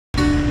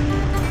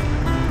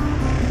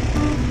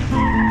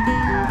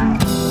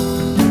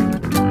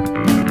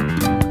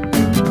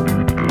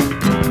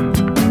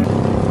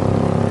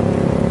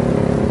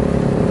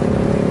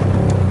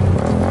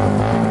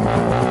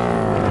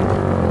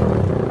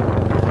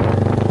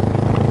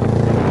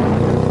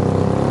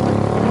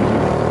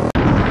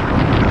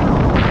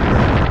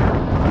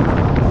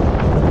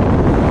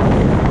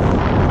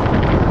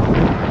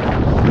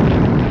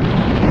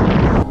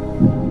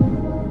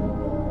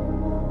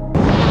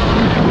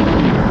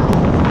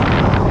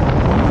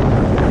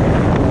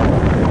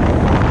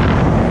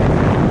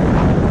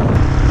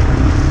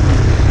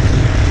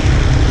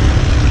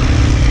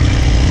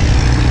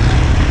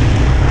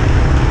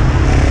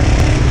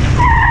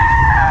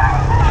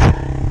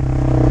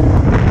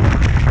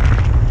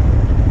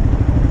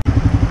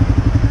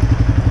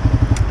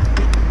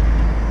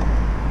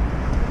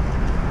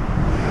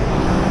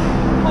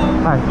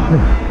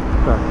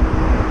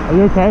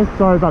You okay?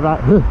 Sorry about that.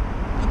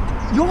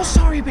 You're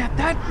sorry about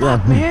that,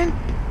 fuck, man.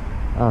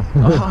 Oh,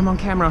 I'm on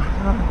camera.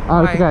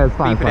 Oh, it's okay, it's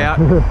fine. Beep it out.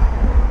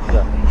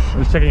 Yeah.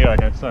 Just checking it out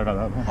again. Sorry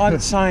about that. I'm the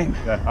same.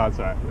 Yeah, that's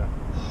alright. Yeah.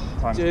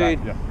 Time's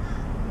Dude, back. Yeah.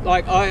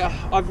 like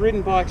I've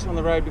ridden bikes on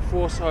the road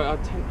before, so I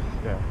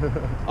Yeah.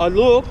 I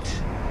looked,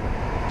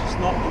 just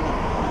not in the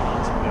front.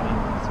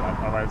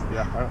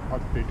 Yeah, I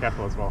have to be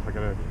careful as well. I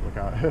gotta look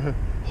out. Yeah.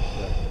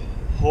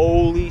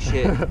 Holy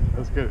shit!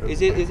 That's good.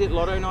 Is it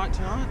lotto night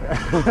tonight?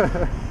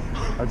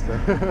 I'd say.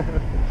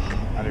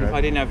 Anyway. If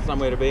I didn't have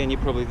somewhere to be, and you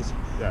probably this.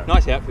 Yeah.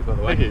 Nice outfit, by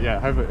the way. Thank you. Yeah,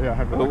 hope it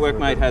A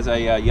workmate has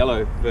a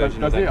yellow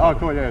version of that. Oh,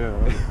 cool. Yeah.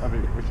 I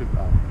mean, we should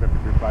go for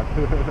group 5.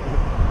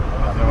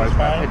 No worries,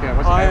 man.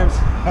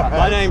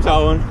 My name's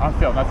Owen. I'm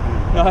Phil. That's me.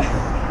 No.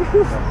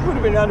 Would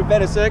have been under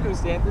better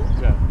circumstances.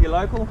 Yeah. You're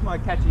local.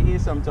 Might catch you here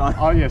sometime.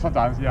 Oh yeah,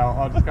 sometimes. Yeah,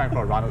 I'm just going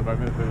for a run at the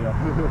moment. But yeah.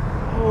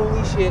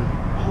 Holy shit!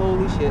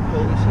 Holy shit!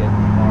 Holy shit!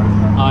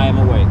 Nice, I am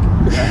awake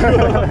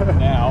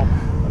now.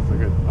 That's so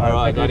good. All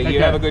right, buddy.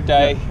 You have a good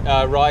day.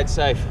 Yeah. Ride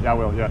safe. Yeah, I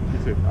will. Yeah, you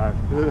too. All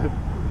right.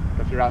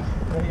 Catch you around.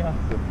 Yeah.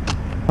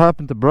 What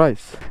happened to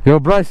Bryce? Yo,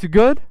 Bryce, you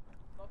good?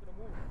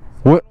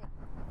 What?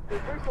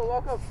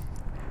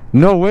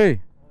 No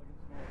way.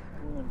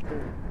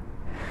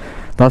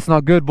 That's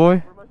not good,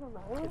 boy.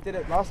 I did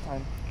it last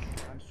time.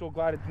 I'm so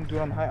glad I didn't do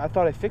it on high. I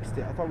thought I fixed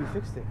it. I thought we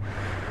fixed it.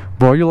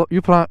 Bro, you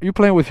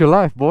playing with your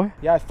life, boy.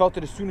 Yeah, I felt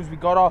it as soon as we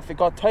got off. It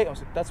got tight. I was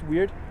like, that's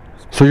weird.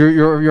 So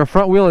your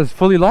front wheel is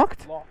fully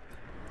locked? Locked.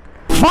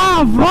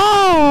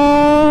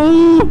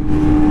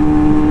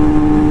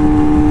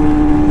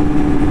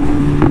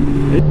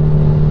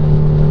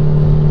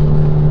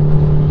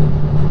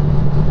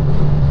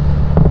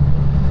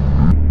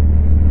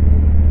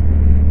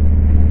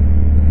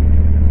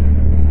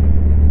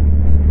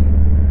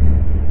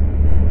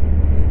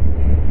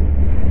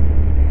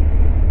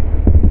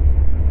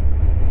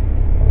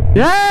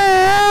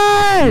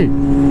 Yay!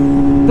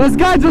 This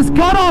guy just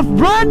cut off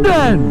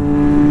Brendan!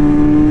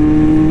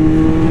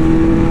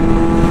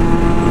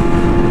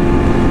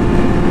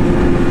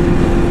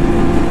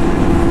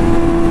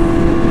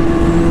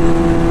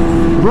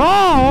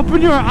 Bro,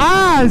 open your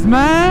eyes,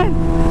 man!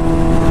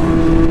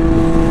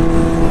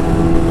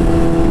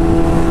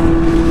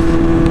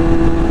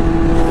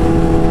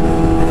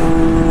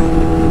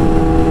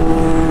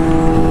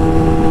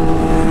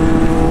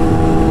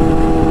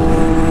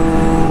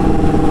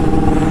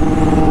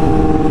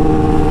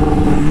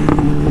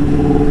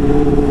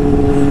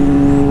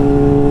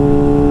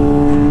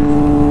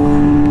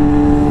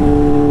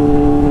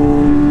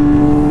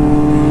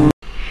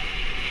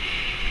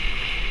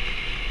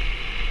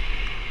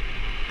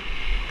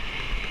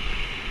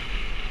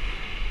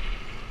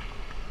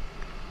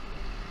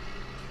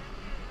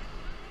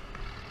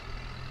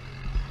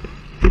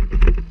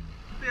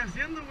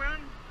 haciendo, weón?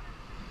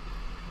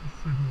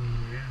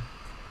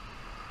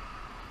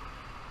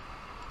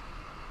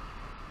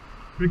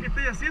 ¿Pero qué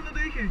estoy haciendo?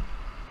 Te dije.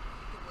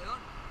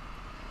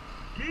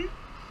 ¿Qué?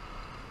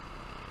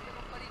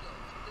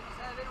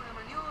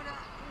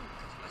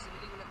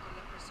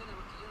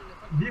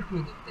 Viejo,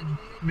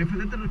 me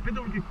faltaste el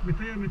respeto porque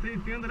me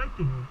estáis tirando el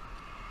auto.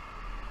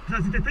 O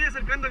sea, si te estáis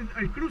acercando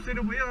al cruce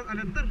no podía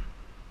adelantar.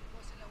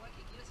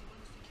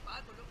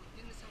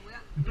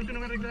 Entonces no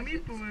me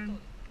reclamís, pues, weón.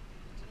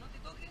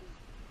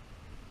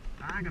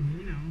 Ah,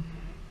 camina.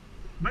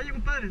 Vaya,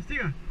 compadre,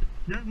 siga.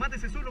 Ya,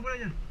 mátese solo por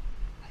allá.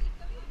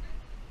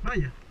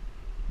 Vaya,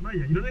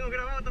 vaya. Y lo tengo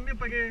grabado también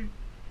para que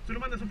se lo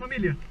mande a su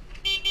familia.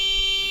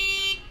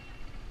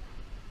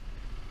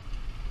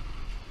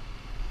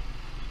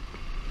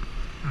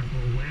 Ah,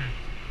 como weá.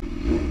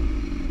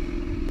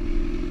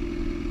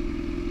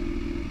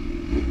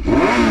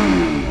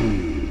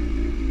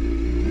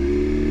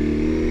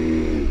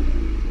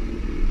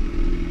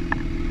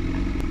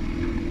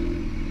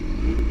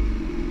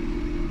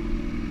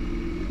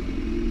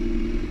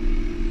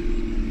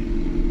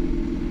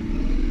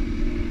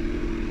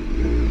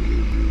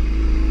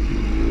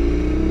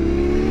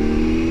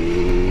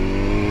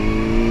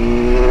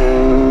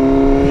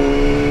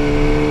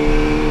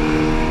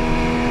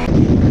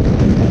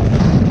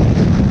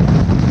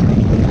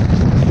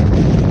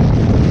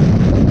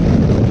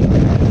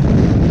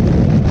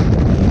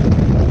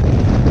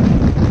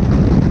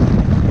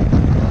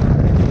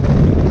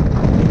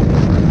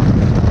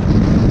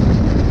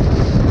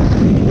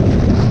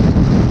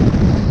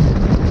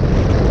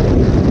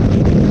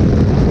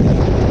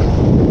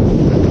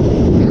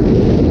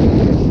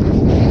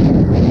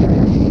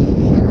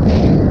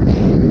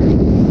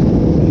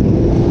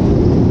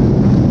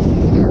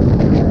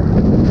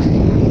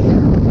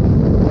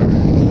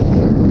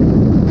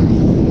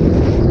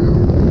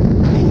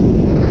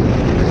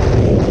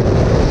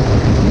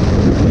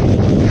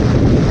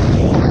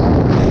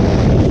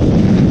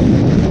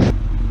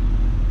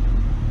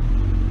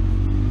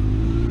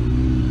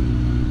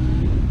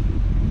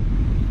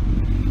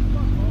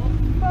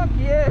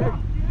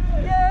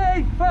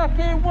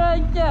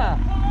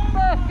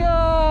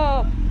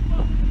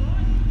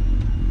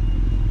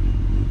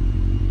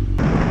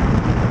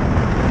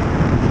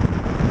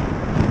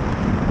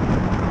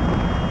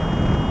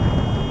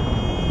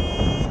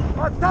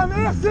 Ta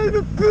med sig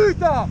du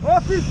puta!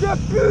 Fils de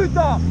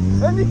puta!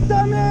 Nique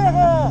ta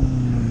mère!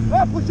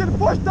 La prochaine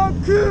fois je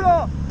t'encule,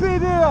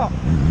 PD!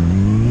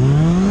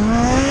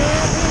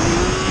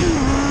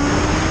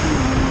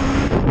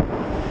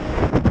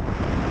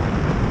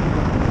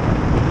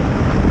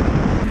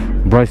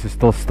 Bryce is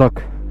still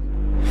stuck.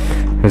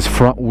 His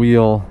front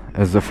wheel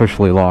is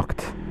officially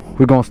locked.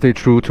 We're gonna stay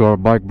true to our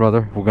bike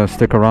brother. We're gonna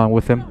stick around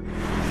with him.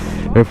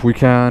 If we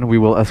can, we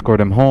will escort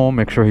him home,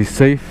 make sure he's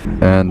safe.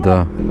 And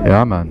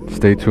yeah, man,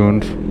 stay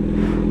tuned.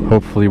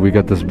 Hopefully we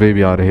get this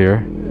baby out of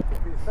here.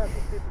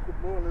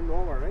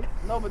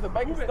 No, but the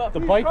bike is stuck. The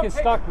bike is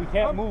stuck. We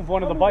can't move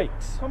one of the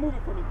bikes. Come move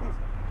it for me,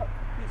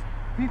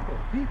 please.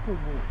 People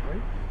move,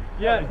 right?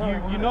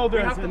 Yeah, you know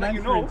there's an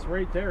entrance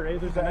right there, eh?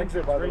 There's an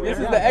exit right there. This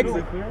is the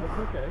exit. That's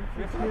okay.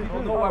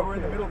 People know why we're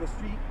in the middle of the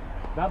street.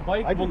 That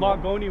bike will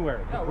not go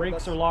anywhere. The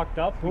brakes are locked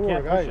up. We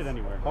can't push it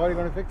anywhere. How are you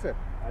going to fix it?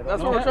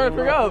 That's what we're trying to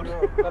figure out.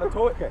 Gotta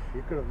tow it. Okay,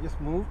 you could have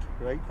just moved,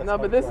 right? No,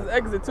 but this is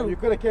exit too. You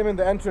could have came in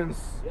the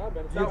entrance. Yeah,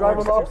 but you drive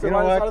on the opposite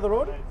side of the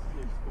road?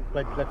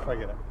 Let's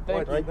forget it.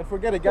 Thank you. Right? Then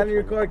forget it. Get in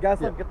your car,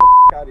 gas up, get the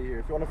out of here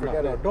if you want to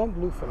forget it. Don't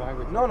lose the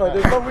language. No,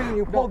 there's no reason.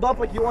 You pulled up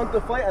like you wanted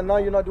to fight and now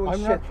you're not doing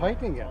shit. I'm not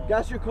fighting it.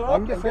 Gas your car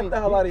I'm up just and saying, get the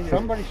hell out of here.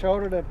 Somebody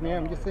shouted at me.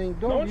 I'm just saying,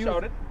 don't use... No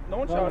one shouted. No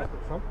one shouted.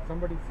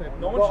 Somebody said...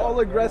 No one shouted. All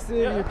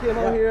aggressive. You came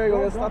out here. You're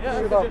going to slap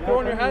the shit up. You're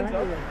throwing your hands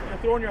up. You're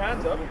throwing your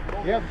hands up.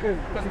 Yeah, because...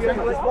 We have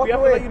to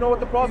let you know what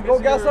the problem is. Go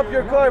gas up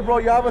your car, bro.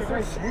 You have a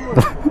 3...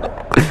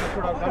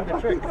 I'm the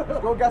trick.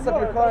 Go gas up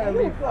your car and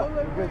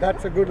leave.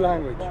 That's a good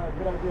language.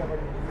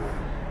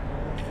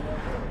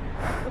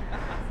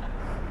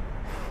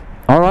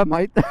 All right,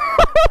 mate.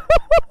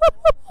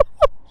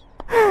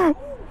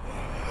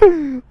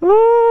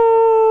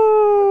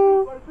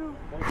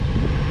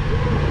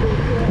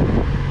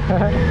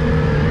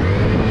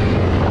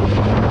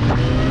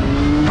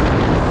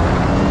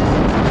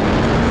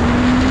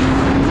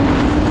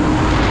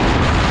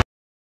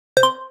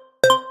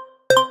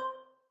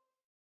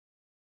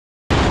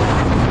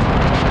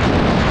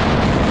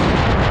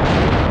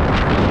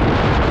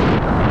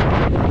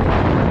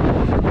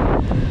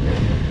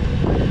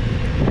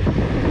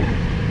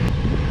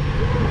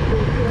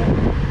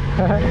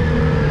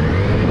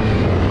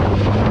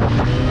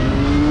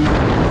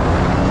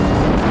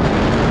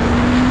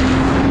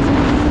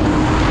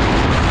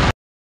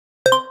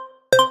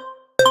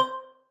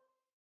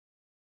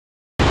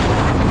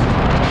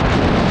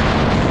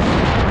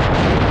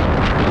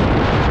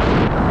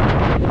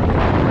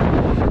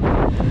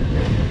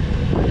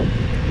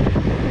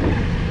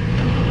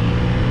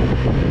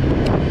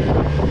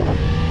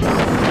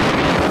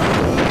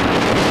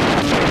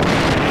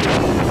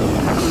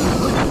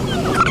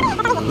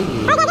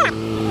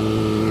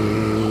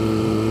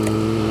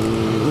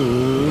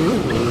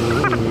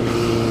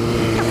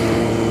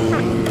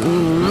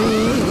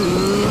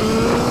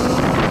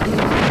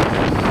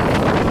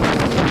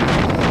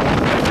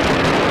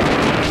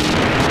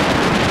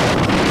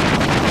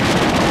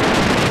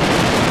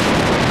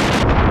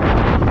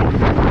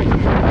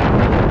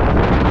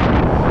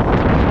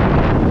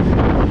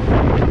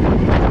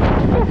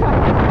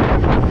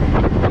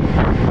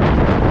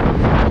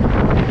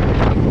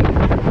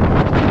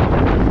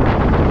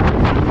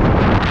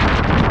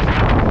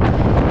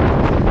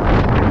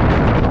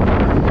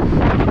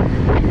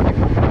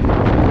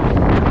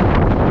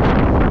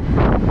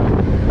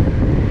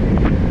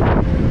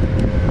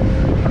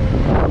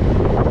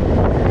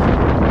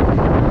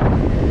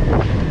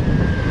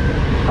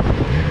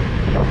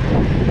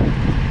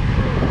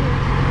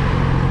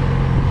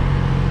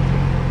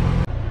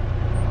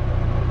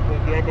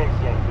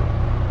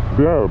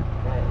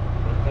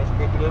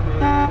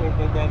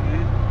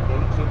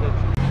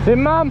 Ty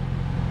mam!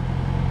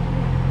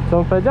 Co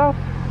on powiedział?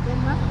 Jak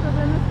masz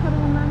problemy z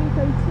hormonami,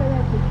 to idź się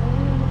leczyć.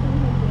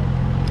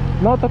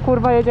 No to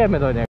kurwa jedziemy do niego.